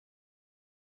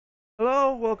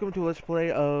Hello, welcome to Let's Play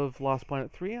of Lost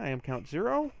Planet 3. I am Count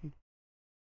Zero.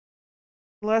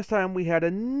 Last time we had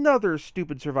another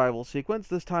stupid survival sequence,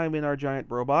 this time in our giant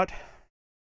robot.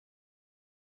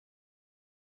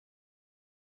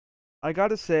 I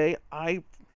gotta say, I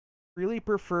really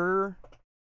prefer...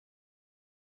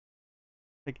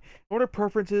 what are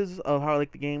preferences of how I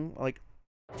like the game?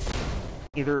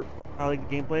 Either how I like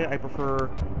the gameplay, I prefer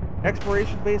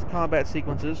exploration-based combat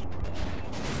sequences.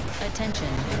 Attention,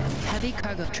 heavy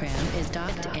cargo tram is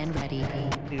docked and ready.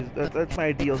 That's my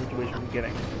ideal situation for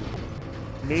getting.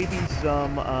 Maybe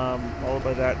some, followed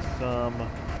by that, some...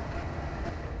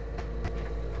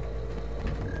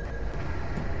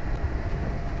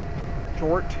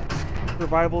 short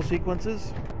survival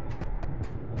sequences.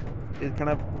 Is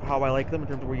kind of how I like them, in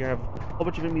terms of where you have a whole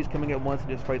bunch of enemies coming at once and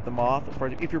just fight them off, as far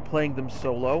as if you're playing them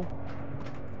solo.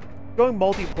 Going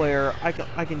multiplayer, I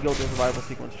can go to a survival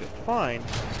sequence just fine.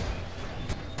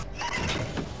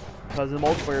 Because in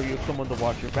multiplayer you have someone to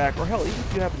watch your back, or hell, even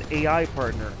if you have an AI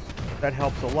partner, that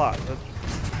helps a lot. That's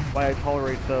why I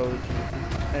tolerate those,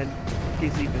 and in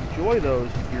case you enjoy those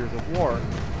in Gears of War.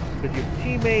 Because you have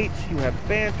teammates, you have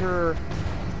banter,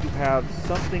 you have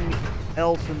something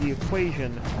else in the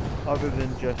equation other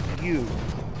than just you,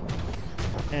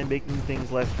 and making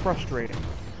things less frustrating.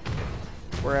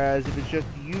 Whereas if it's just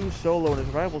you solo in a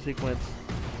survival sequence,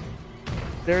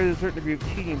 there is a certain degree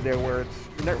of team there where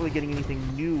you're not really getting anything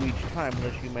new each time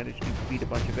unless you manage to beat a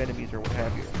bunch of enemies or what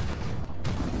have you.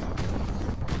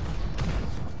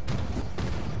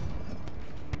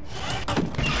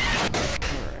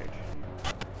 Alright.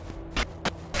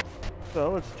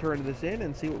 So let's turn this in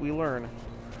and see what we learn.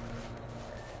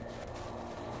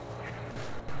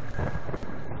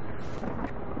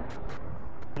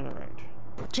 Alright.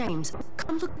 James,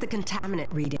 come look at the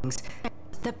contaminant readings.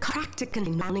 They're practically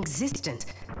non-existent.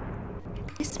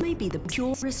 This may be the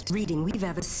purest reading we've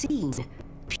ever seen.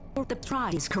 Pure the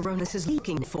prize Coronis is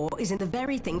looking for is in the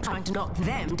very thing trying to knock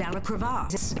them down a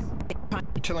crevasse.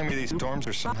 You're telling me these storms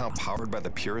are somehow powered by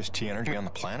the purest T energy on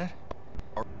the planet?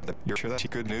 Or you're sure that's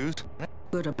good news?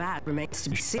 Good or bad remains to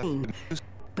be seen.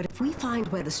 But if we find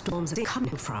where the storms are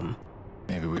coming from...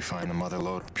 Maybe we find the mother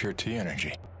lode of pure T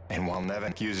energy. And while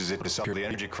Nevin uses it to solve the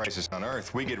energy crisis on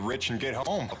Earth, we get rich and get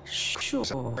home. Sure.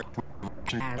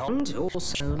 And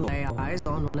also lay eyes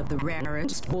on one of the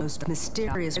rarest, most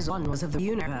mysterious wonders of the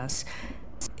universe.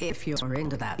 If you're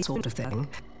into that sort of thing.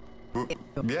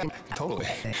 Yeah, totally.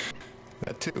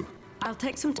 That too. I'll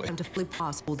take some time to flip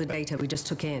past all the data we just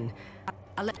took in.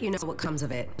 I'll let you know what comes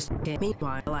of it.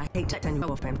 Meanwhile, I hate to send you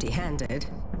off empty-handed.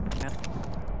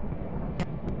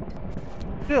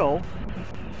 Still,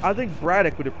 I think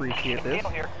Braddock would appreciate this.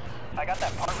 Here. I got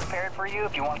that part repaired for you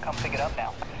if you want to come pick it up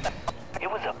now. It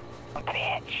was a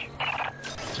bitch.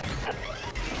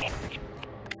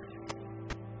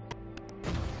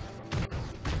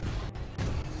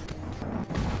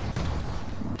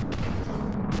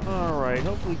 Alright,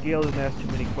 hopefully Gale doesn't ask too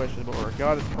many questions about where I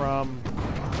got it from.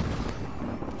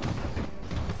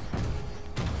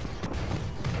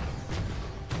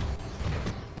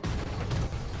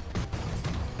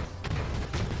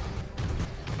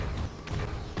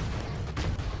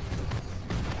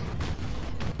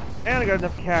 And I got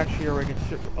enough cash here where I can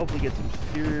hopefully get some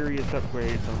serious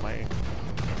upgrades on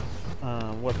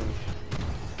my weapons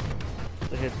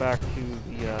to head back to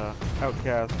the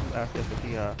outcast after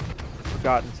the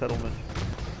Forgotten Settlement.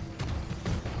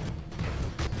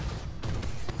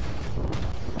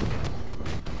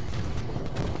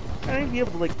 And I'd be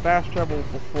able to like fast travel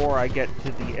before I get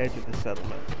to the edge of the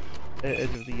settlement, edge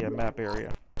of the map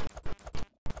area.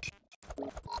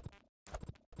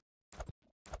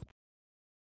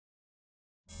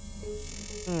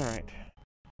 Alright.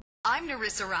 I'm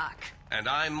Narissa Rock. And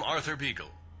I'm Arthur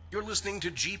Beagle. You're listening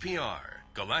to GPR,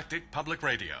 Galactic Public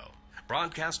Radio,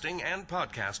 broadcasting and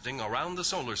podcasting around the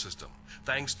solar system,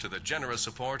 thanks to the generous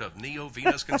support of Neo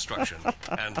Venus Construction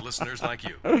and listeners like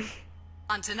you.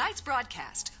 On tonight's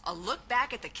broadcast, a look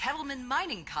back at the Kettleman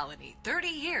mining colony 30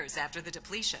 years after the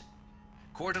depletion.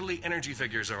 Quarterly energy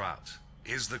figures are out.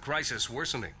 Is the crisis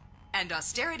worsening? And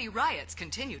austerity riots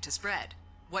continue to spread.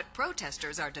 What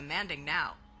protesters are demanding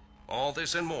now. All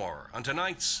this and more on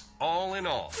tonight's All in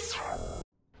All.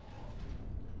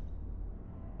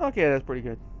 Okay, that's pretty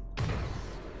good.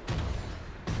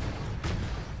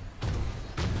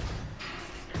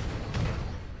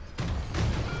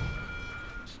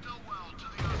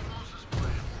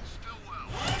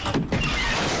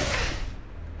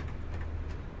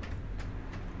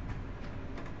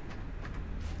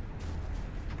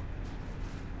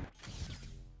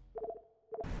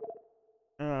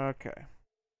 Okay.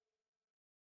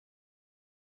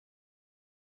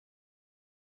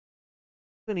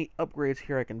 any upgrades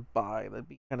here I can buy. That'd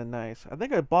be kind of nice. I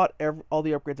think I bought all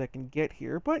the upgrades I can get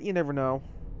here, but you never know.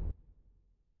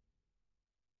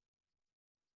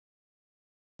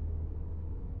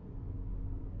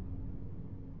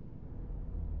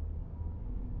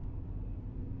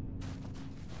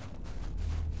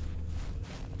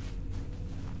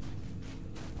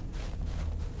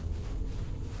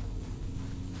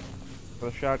 For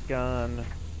the shotgun.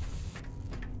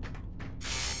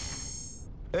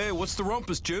 Hey, what's the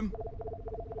rumpus, Jim?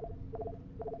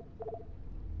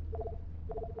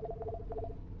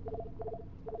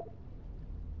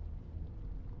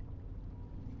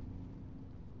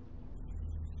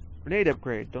 Grenade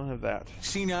upgrade, don't have that.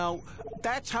 See now,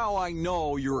 that's how I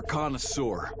know you're a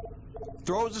connoisseur.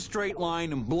 Throws a straight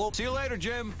line and blow. See you later,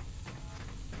 Jim.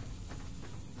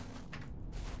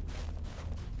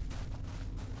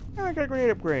 Oh, I got a grenade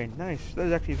upgrade. Nice. That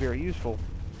is actually very useful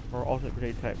for alternate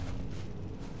grenade type.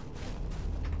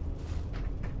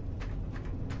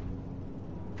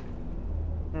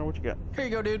 What you got? Here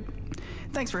you go, dude.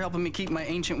 Thanks for helping me keep my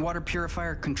ancient water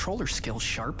purifier controller skills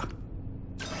sharp.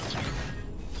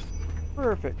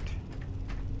 Perfect.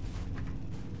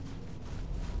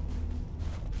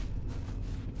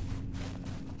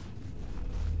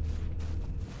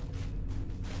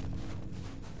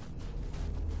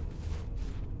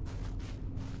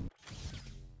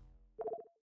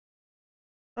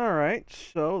 Alright,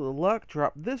 so the luck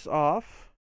dropped this off.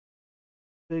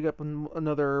 Pick up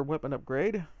another weapon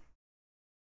upgrade.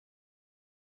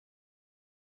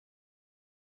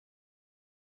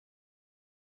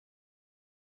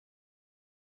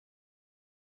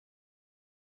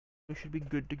 We should be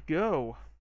good to go.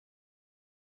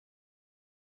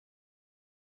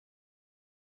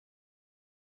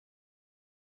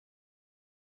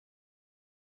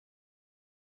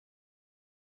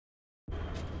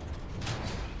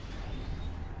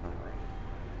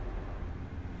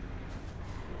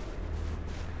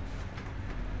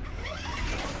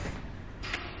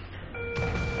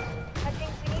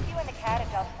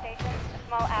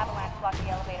 Small avalanche blocked the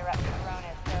elevator up to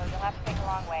Coronas, so you'll have to take a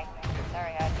long way.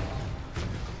 Sorry, Hud.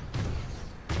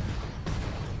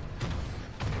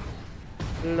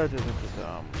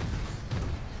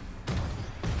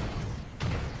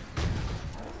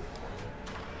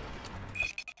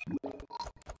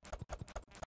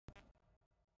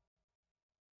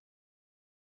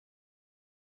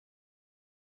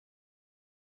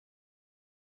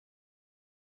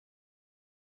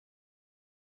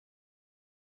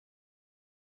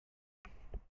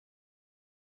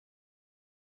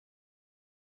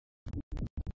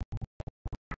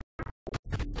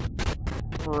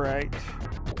 Right.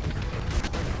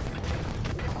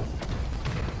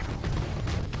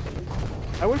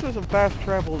 I wish there was some fast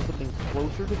travel and something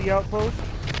closer to the outpost.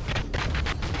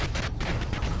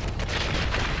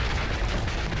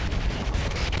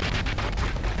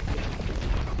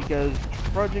 Because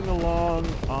trudging along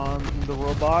on the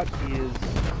robot is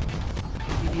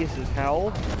tedious as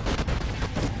hell.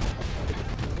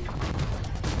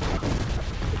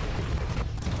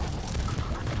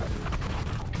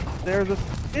 There's a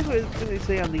thing they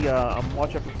say on the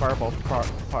Watch Out for Fireballs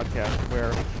podcast,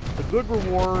 where a good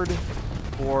reward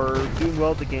for doing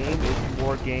well at the game is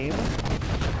more game.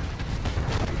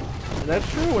 And that's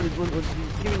true when you're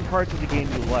getting parts of the game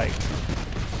you like.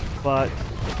 But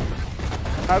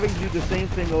having to do the same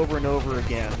thing over and over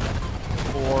again,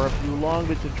 or a few long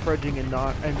bits of trudging and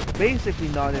basically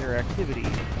non-interactivity,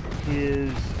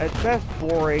 is at best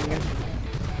boring.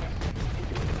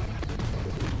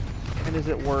 And is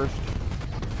it worst?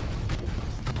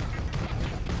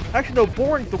 Actually, no,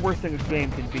 boring is the worst thing a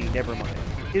game can be, never mind.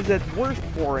 Is at worst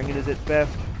boring, and is at best...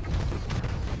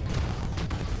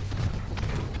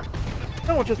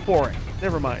 No, it's just boring.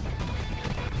 Never mind.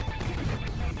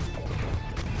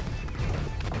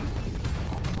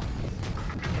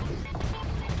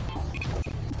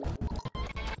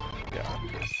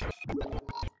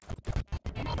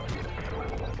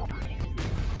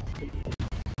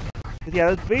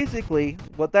 Yeah, that's basically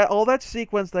what all that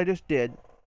sequence that I just did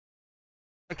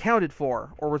accounted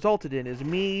for, or resulted in, is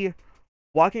me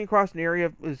walking across an area,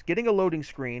 getting a loading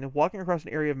screen, walking across an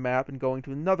area of map, and going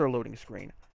to another loading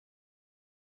screen.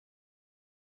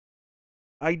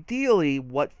 Ideally,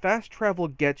 what fast travel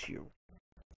gets you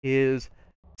is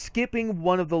skipping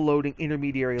one of the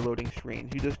intermediary loading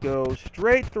screens. You just go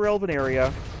straight to the relevant area,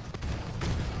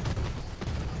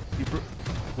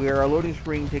 where a loading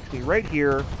screen takes me right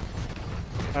here,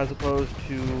 as opposed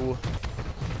to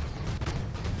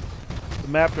the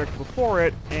map directly before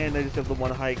it, and I just have the one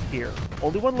hike here.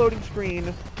 Only one loading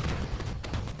screen,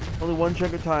 only one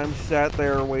chunk of time sat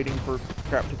there waiting for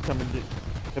crap to come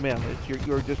command list.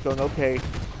 You're just going, okay,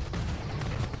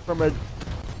 from a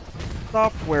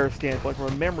software standpoint, from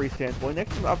a memory standpoint,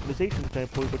 next from an optimization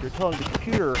standpoint, what you're telling the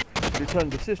computer, what you're telling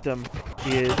the system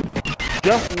is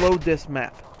just load this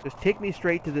map. Just take me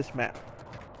straight to this map.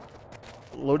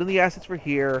 Load in the assets for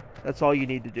here. That's all you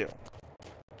need to do.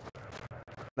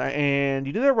 And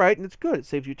you do that right, and it's good. It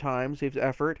saves you time, saves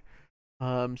effort,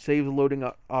 saves loading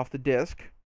off the disk,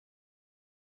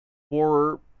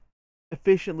 or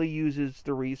efficiently uses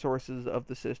the resources of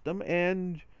the system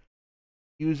and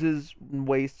uses and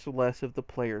wastes less of the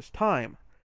player's time.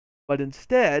 But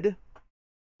instead,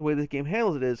 the way this game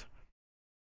handles it is,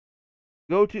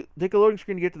 take a loading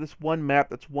screen to get to this one map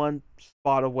that's one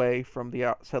spot away from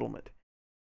the settlement.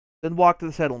 Then walk to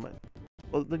the settlement.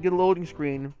 Well, then get a loading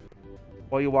screen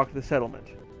while you walk to the settlement.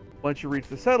 Once you reach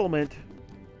the settlement,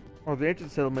 or the edge of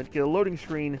the settlement, get a loading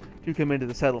screen to come into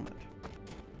the settlement.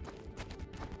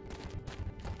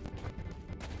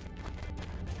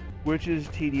 Which is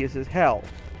tedious as hell.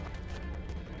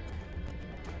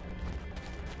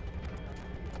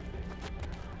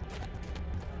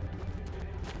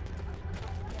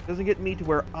 Doesn't get me to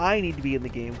where I need to be in the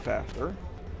game faster.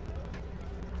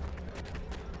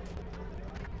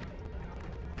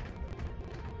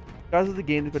 Because of the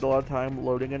game, they spend a lot of time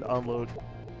loading and unloading,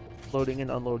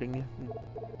 and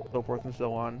so forth and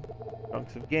so on,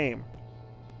 chunks of game.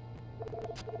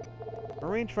 A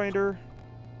rangefinder.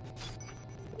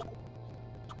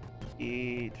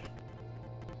 Eat.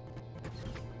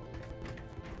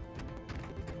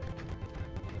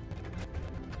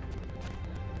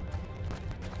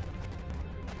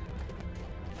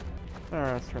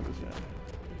 Alright, let's turn this in.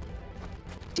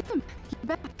 Jim, you're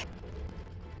back.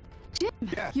 Jim,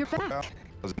 Yeah, you're back. Well,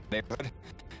 I was in the neighborhood.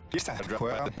 Just had to drop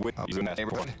by the widget. I was in that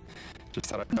neighborhood. Just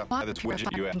thought I'd drop by this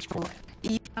widget you asked for.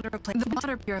 You found the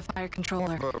water purifier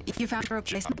controller. You found a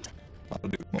replacement. I'll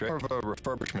do the trick. More of a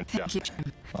refurbishment job. Thank you,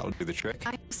 Jim. I'll do the trick.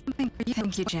 I have something for you.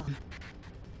 Thank you, Jim.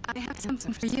 I have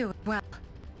something for you. Well,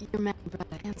 your man brought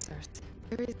answers.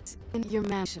 There is in your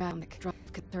mansion the drop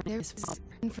concern. There is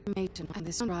information on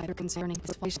this writer concerning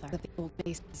the father of the old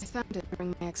bases. I found it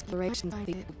during my exploration of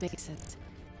the old bases,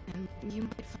 and you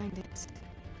might find it.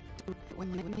 Do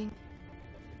when living.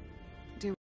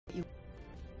 Do you?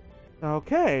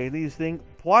 Okay,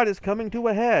 plot is coming to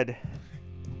a head.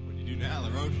 What do you do now,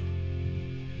 LaRoche?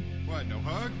 What, no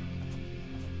hug?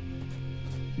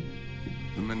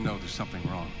 The men know there's something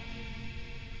wrong.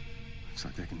 It's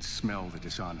like they can smell the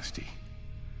dishonesty.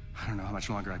 I don't know how much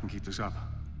longer I can keep this up.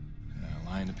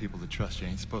 Lying to people that trust you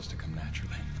ain't supposed to come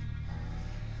naturally.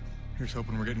 Here's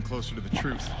hoping we're getting closer to the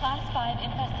truth. Class 5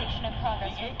 infestation in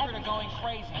progress. The Acrid are going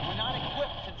crazy. We're not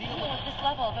equipped to deal with this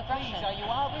level of aggression. Please, are you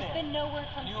out there? There's been no word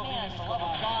from command. For the love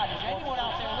of God, is anyone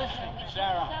out there listening?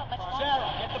 Sarah,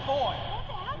 get the boy.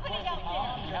 What's happening out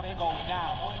there? You have to go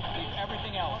now. Leave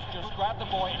everything else. Just grab the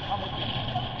boy and come with me.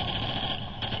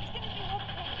 It's gonna be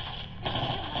okay.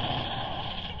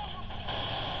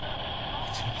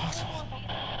 It's impossible.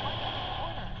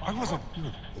 I wasn't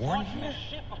born here.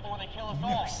 Shit before they kill us You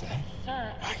all. never said.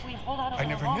 Sir, if we hold out a I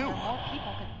little never longer, knew. more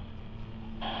people could...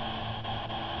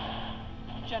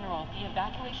 General, the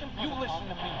evacuation You protocol... listen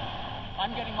to me.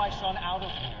 I'm getting my son out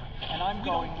of here, and I'm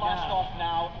going don't blast now. off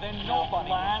now, then nobody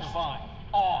will survive.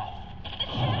 Off.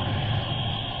 The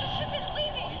ship is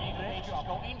leaving!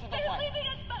 Go into the They're fight. leaving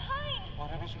us behind!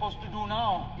 What are we supposed to do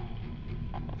now?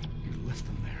 You left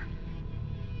them there.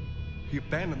 He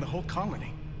abandoned the whole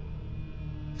colony.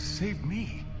 Saved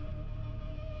me.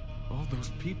 All those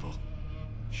people.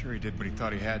 Sure he did what he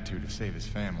thought he had to save his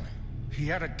family. He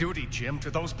had a duty, Jim, to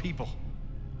those people.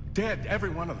 Dead, every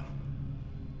one of them.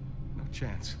 No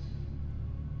chance.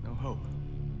 No hope.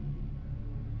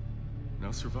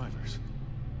 No survivors.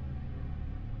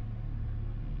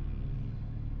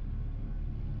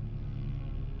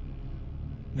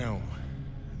 No,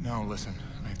 listen.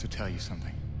 I have to tell you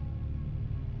something.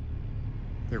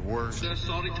 There were... Sir,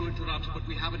 sorry to interrupt, but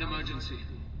we have an emergency.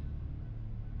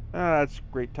 That's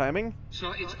great timing.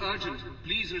 Sir, it's urgent.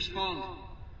 Please respond.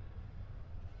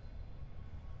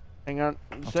 Hang on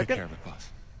a I'll second. take care of it,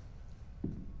 boss.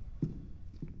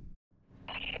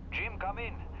 Jim, come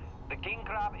in. The king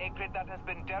crab acrid that has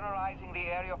been terrorizing the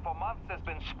area for months has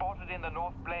been spotted in the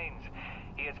North Plains.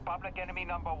 He is public enemy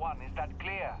 #1. Is that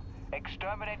clear?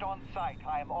 Exterminate on sight.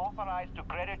 I am authorized to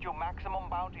credit you maximum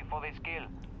bounty for this kill.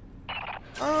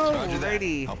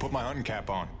 Alrighty. I'll put my hunting cap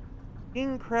on.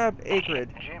 King crab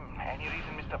acrid. Jim, any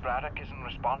reason Mr. Braddock isn't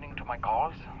responding to my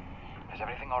calls? Is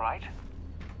everything all right?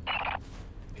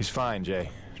 He's fine, Jay.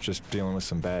 Just dealing with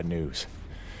some bad news.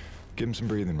 Give him some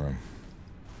breathing room.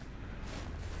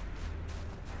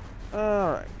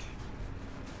 Alright.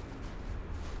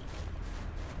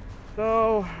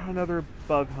 So, another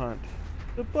bug hunt.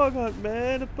 A bug hunt,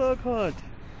 man! A bug hunt!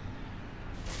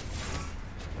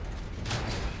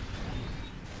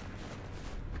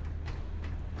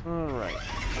 Alright.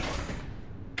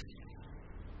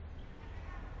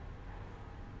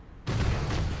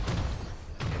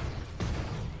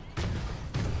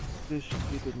 This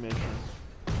stupid mission.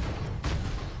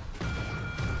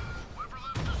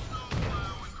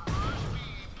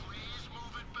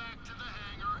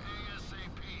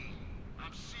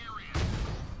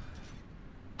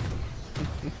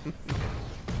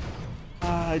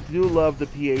 I do love the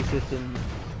PA system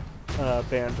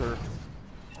banter.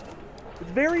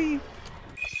 It's very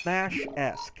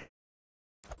Smash-esque.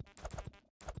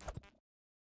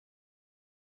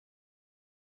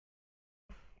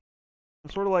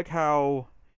 It's sort of like how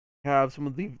you have some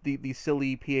of the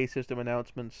silly PA system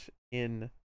announcements in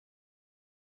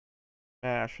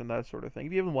MASH and that sort of thing.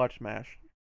 If you haven't watched MASH,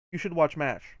 you should watch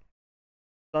MASH.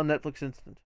 It's on Netflix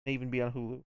Instant. It may even be on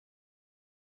Hulu.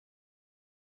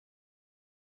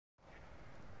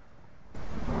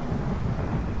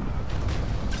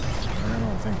 I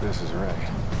don't think this is right.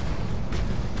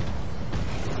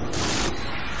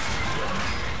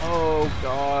 Oh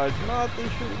god, not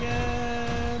this shit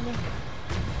again!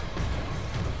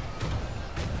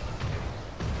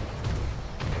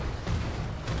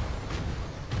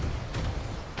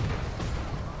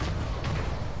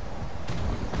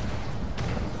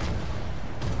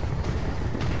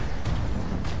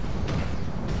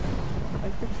 I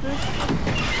fix this?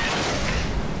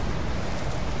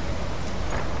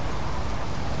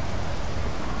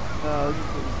 No, this is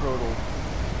getting total.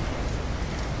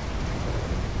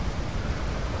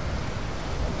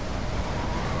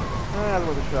 That's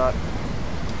worth a shot.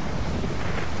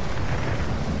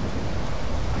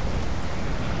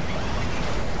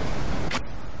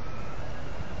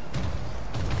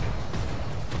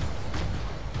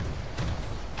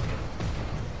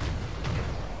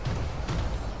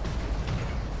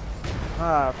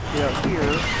 Yeah,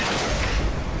 here.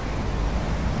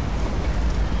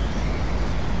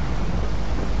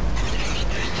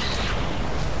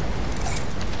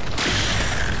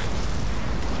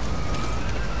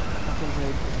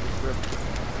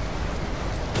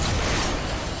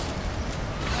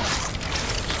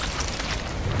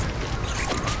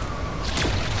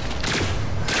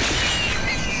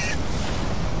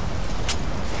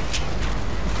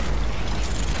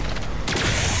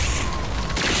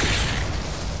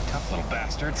 Tough little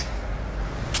bastards.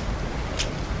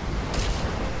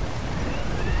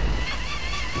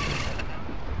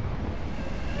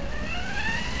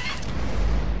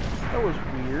 That was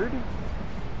weird.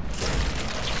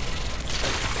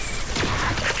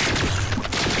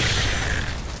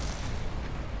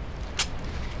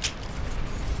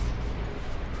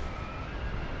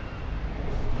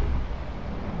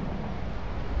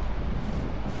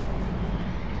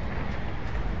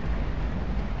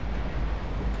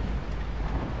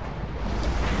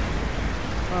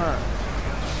 Alright.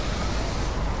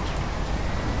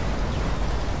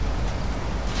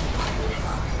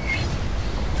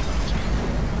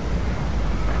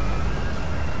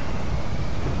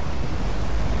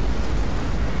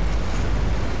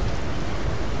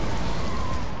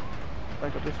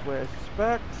 Back up this way, I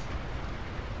suspect.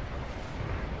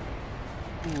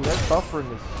 Ooh, that buffering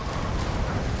is...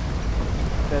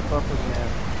 That buffering, man.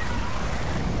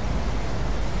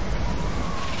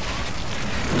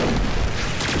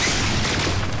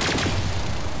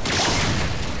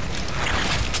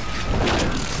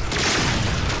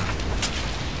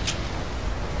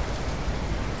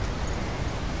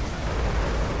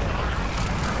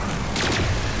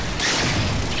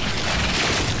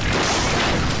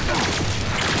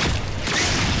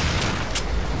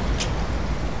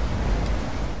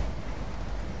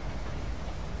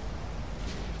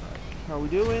 How we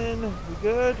doing? We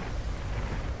good?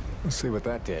 Let's see what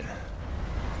that did.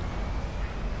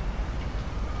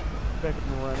 Back up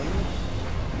and running.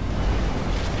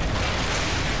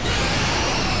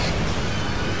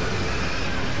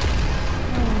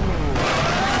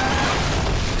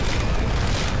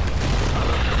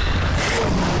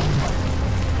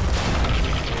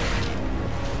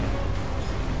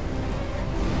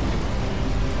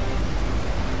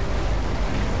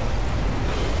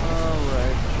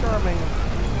 Charming.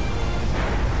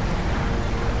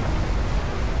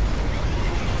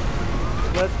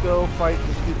 Let's go fight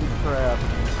the stupid crab.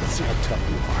 Let's see how tough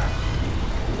you are.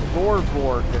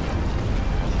 Vorvorg.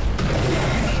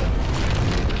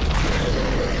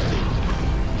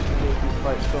 You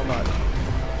fight so much.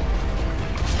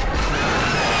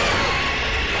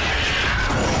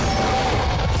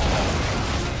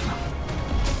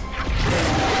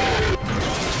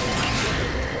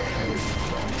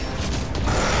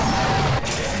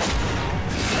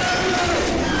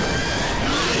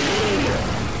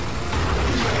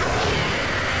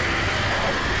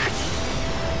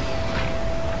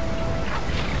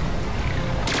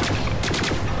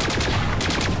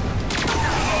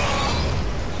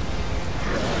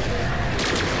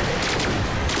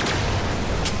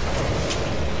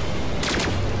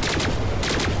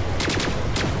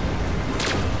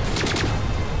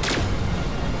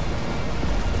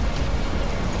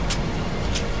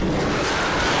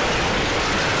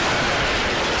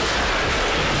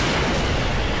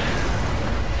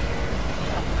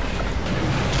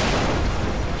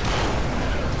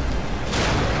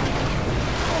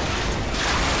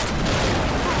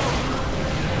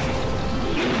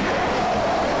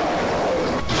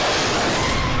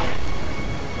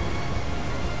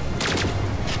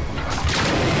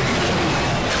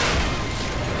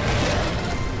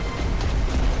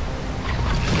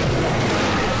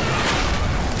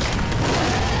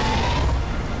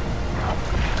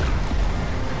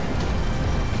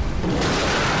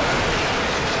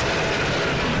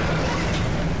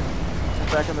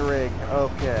 back in the rig.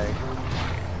 Okay.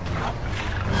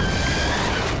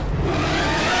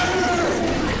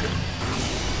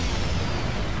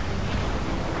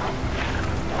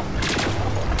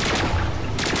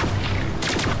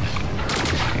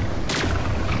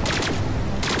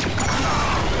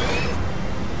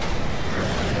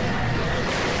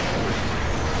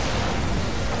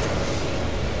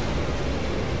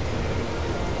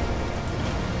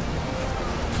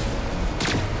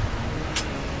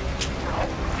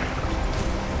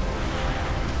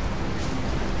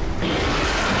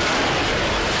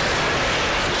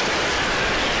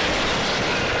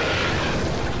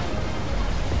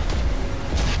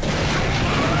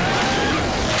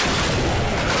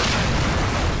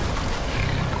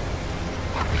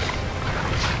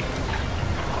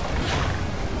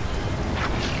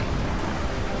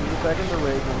 Back in the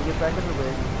rig, when we get back in the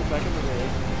rig, get back in the rig,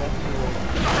 get back in the rig.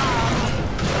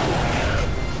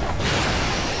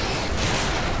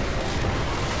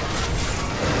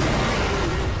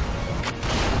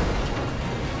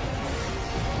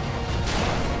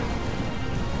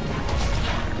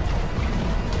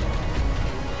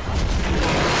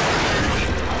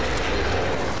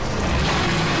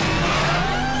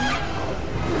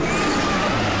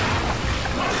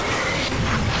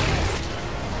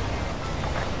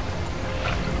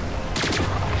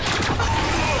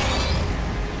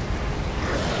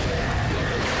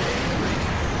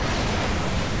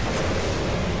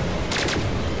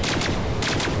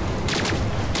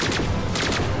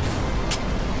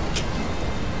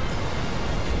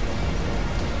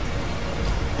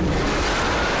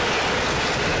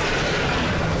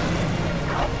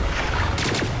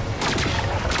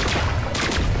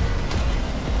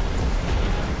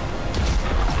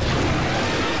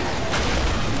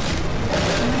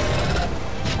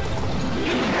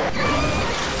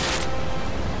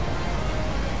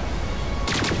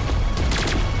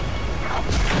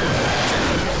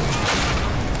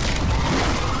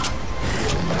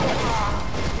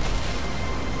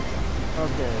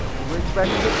 Back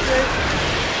in the stick.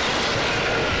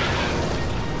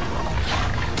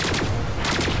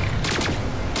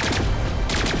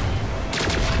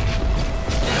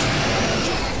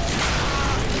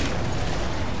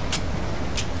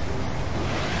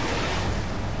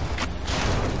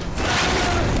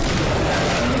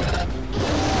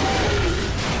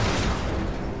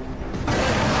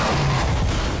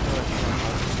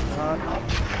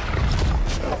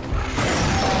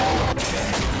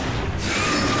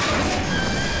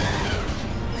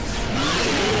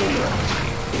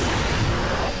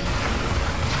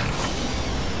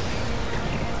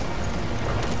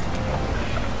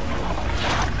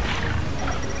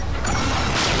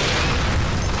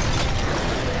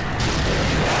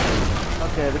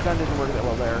 Okay, the gun didn't work that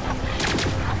well there.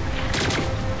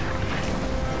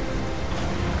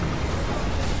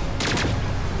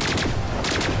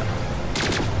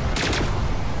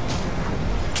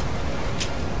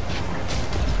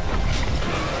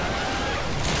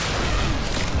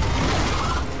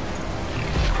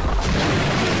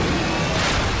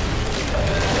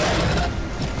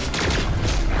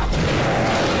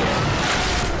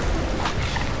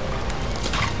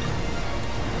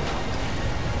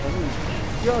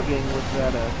 Jogging with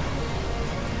that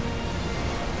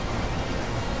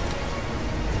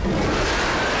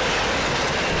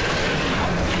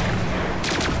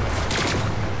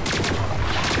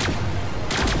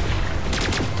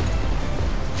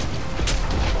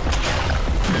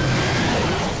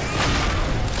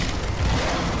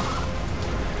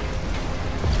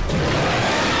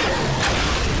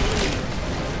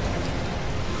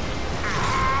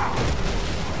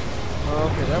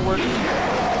okay, that works.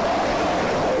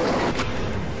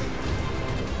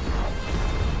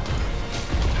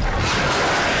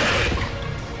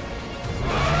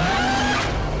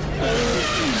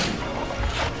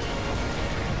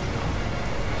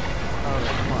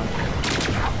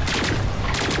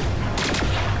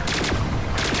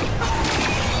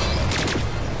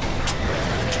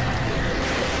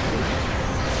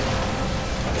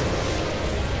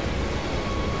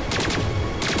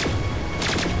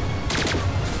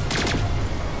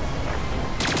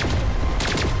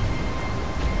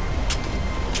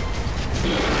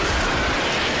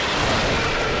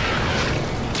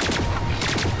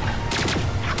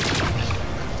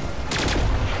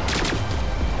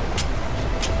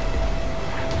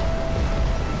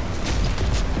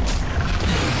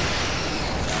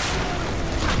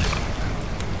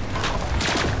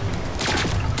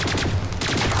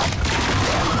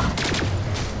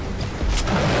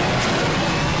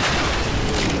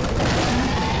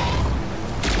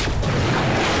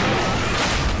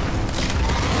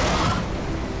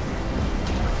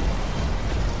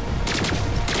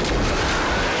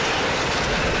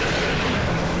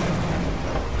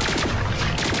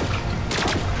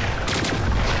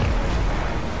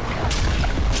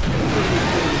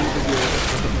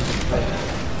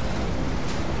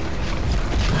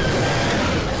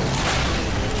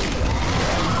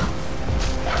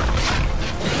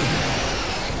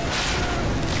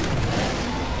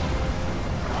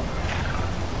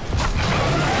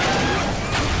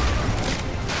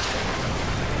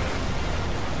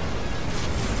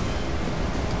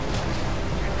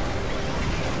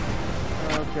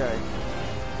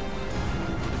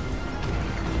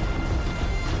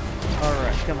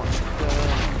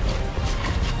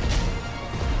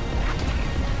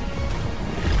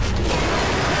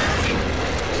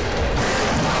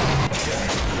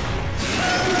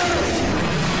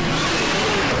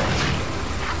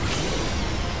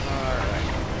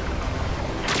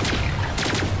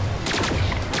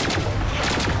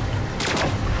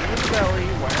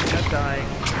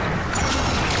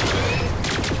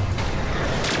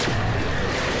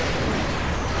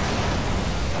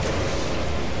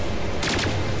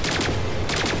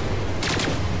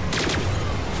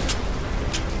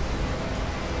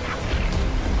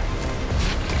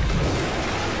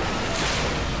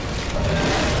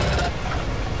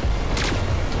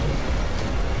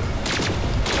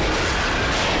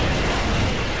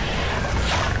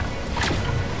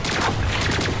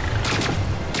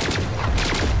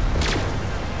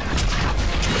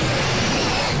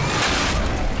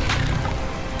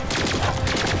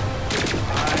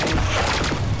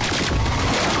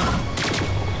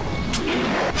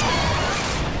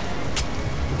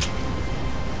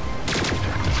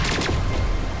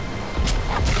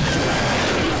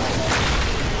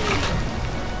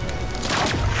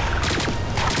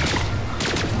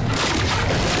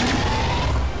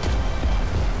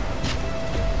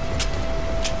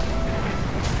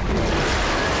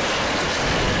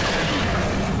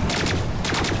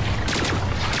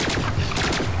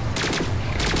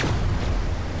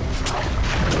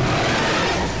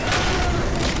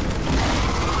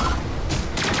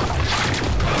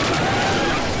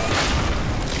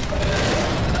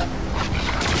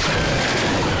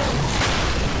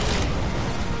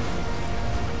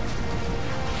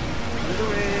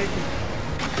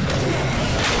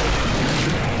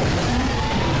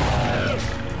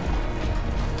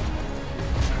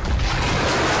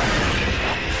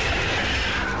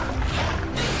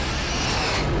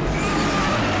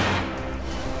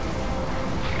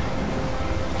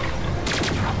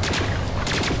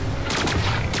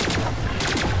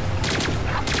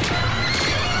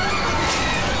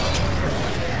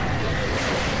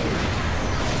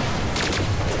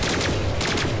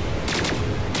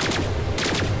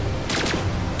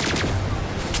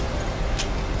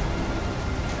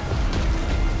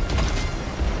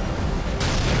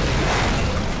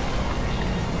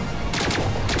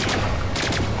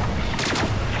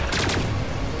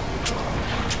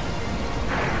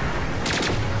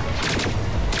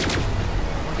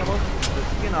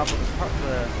 skin off of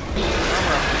the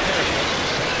armor off the character.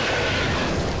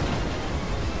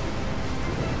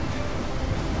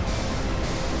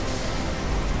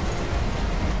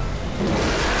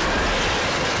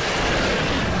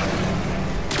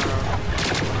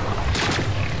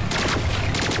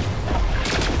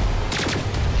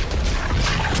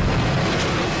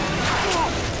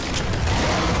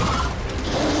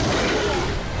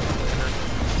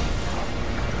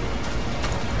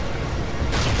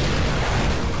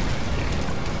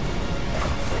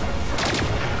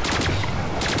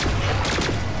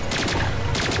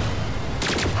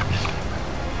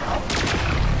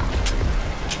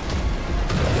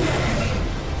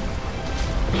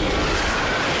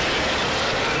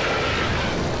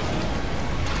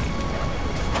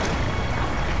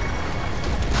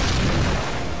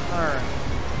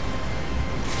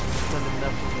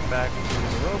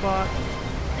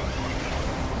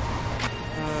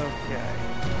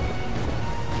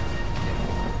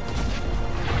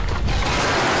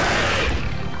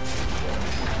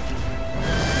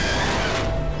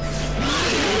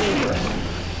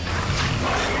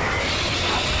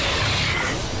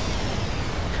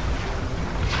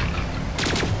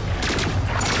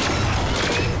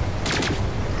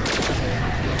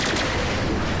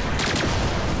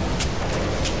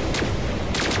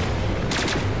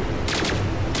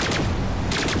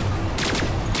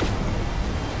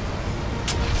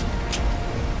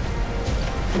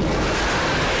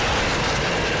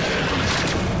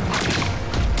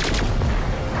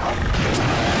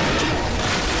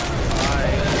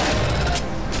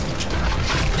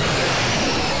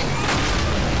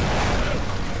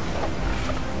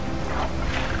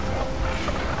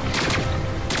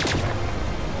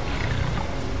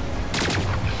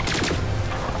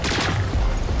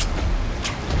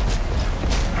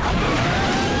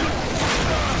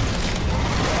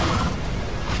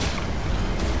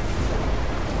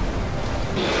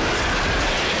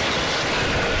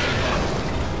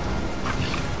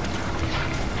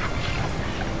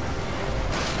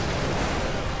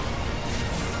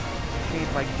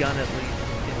 My gun at least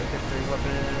in the secondary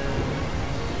weapon.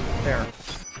 There.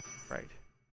 Right.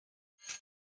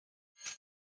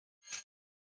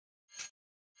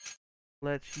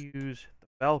 Let's use the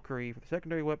Valkyrie for the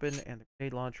secondary weapon and the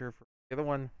grenade launcher for the other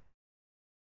one.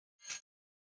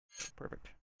 Perfect.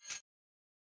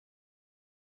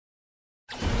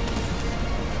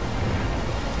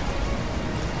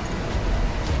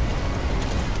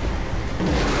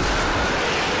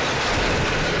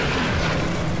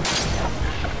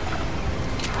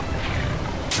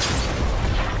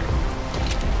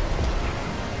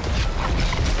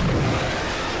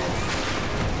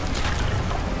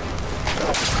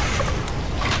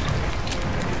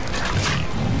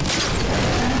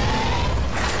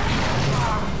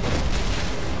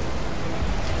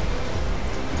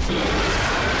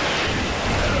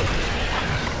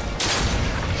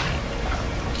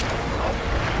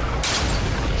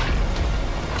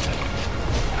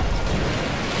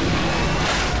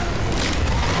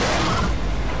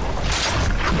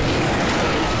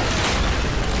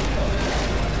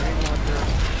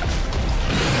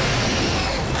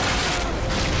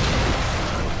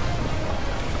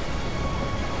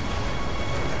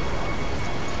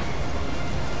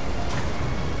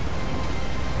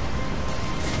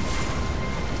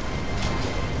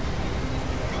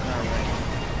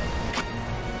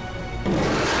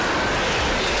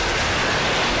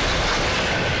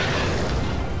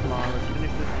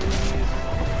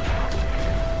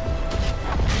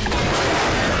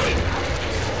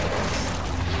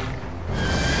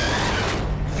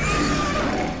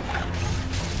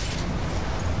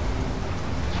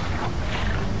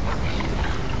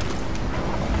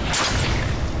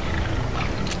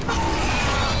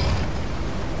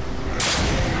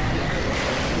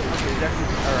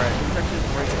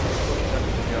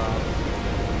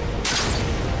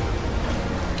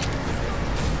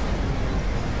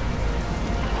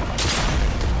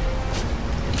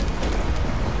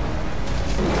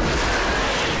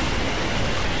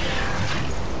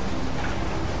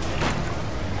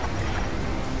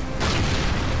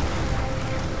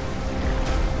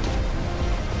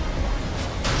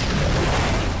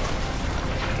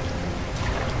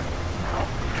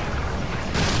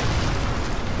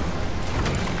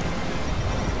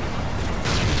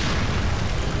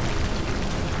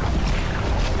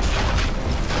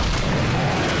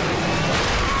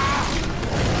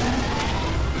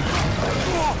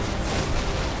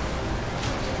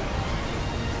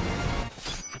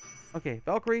 Okay,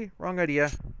 Valkyrie, wrong idea.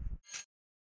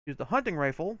 Use the hunting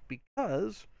rifle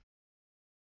because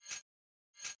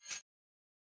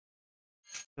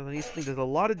so the neat thing does a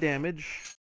lot of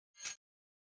damage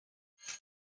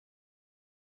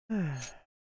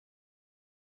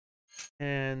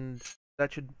And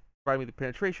that should provide me the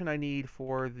penetration I need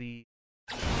for the...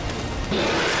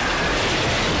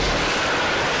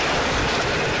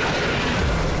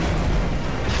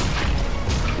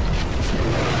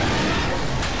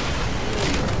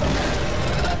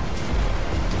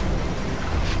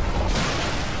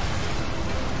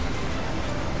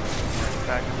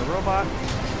 Back to the robot.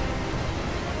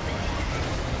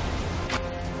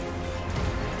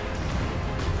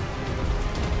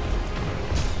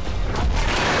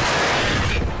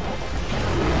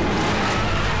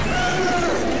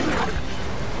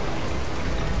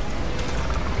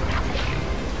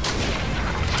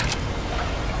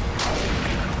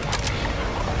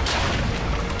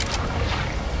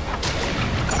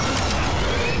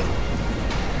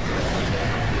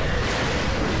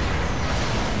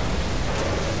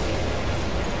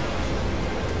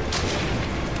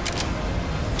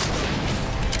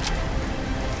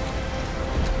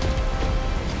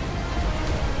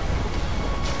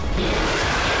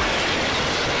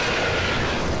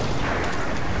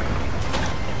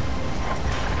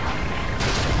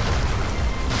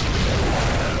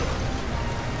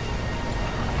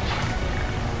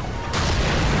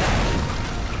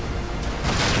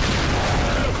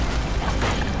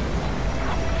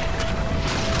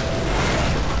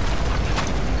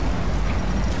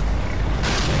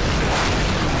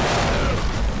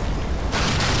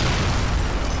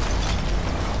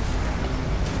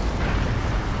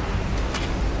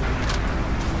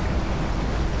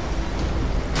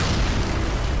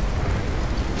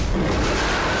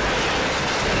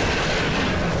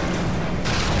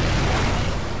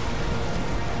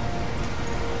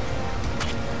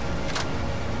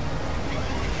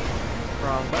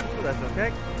 Wrong button, but that's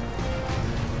okay.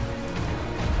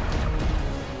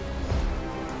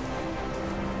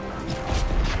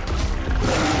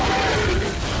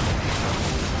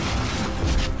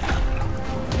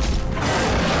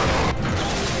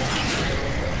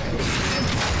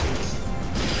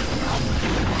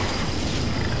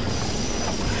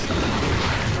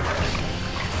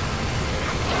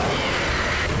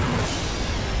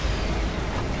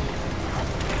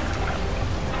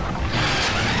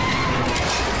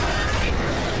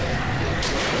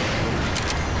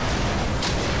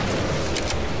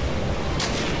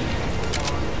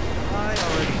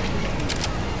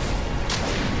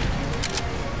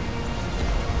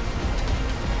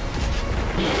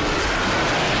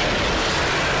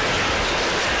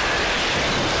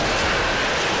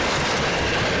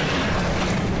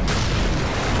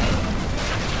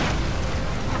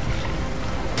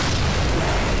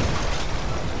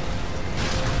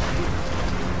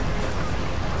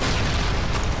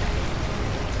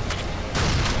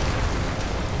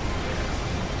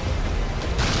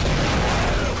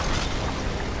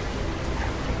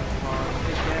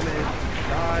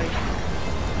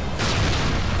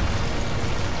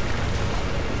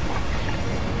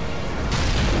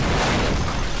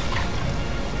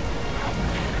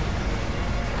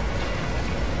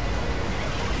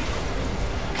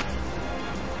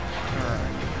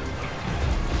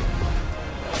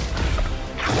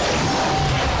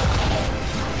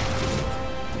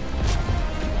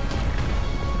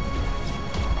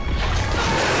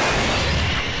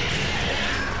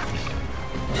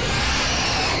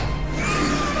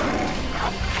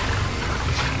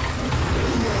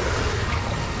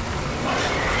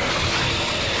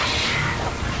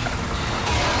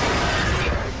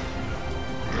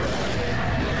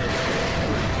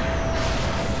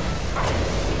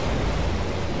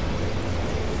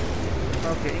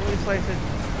 Okay, English slice it.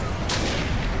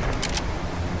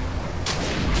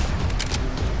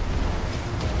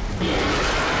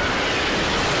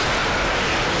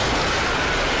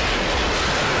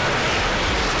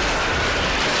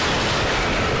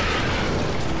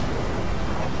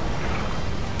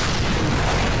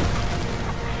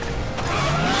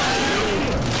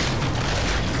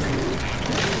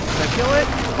 Did I kill it?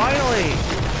 Finally!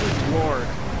 Good Lord.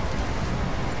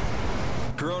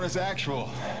 Corona's actual.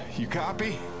 You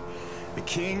copy? The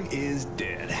king is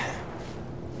dead.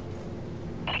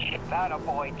 That a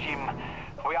boy, Jim.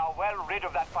 We are well rid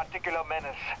of that particular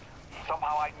menace.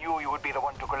 Somehow I knew you would be the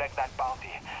one to collect that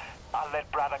bounty. I'll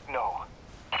let Braddock know.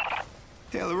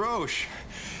 Hey, LaRoche,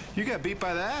 you got beat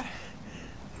by that?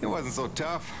 It wasn't so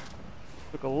tough.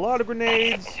 Took a lot of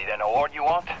grenades. Is it an award you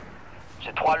want?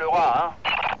 C'est 3 Leroy, hein?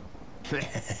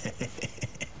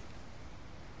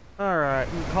 Alright,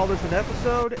 we'll call this an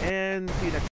episode and see you next time.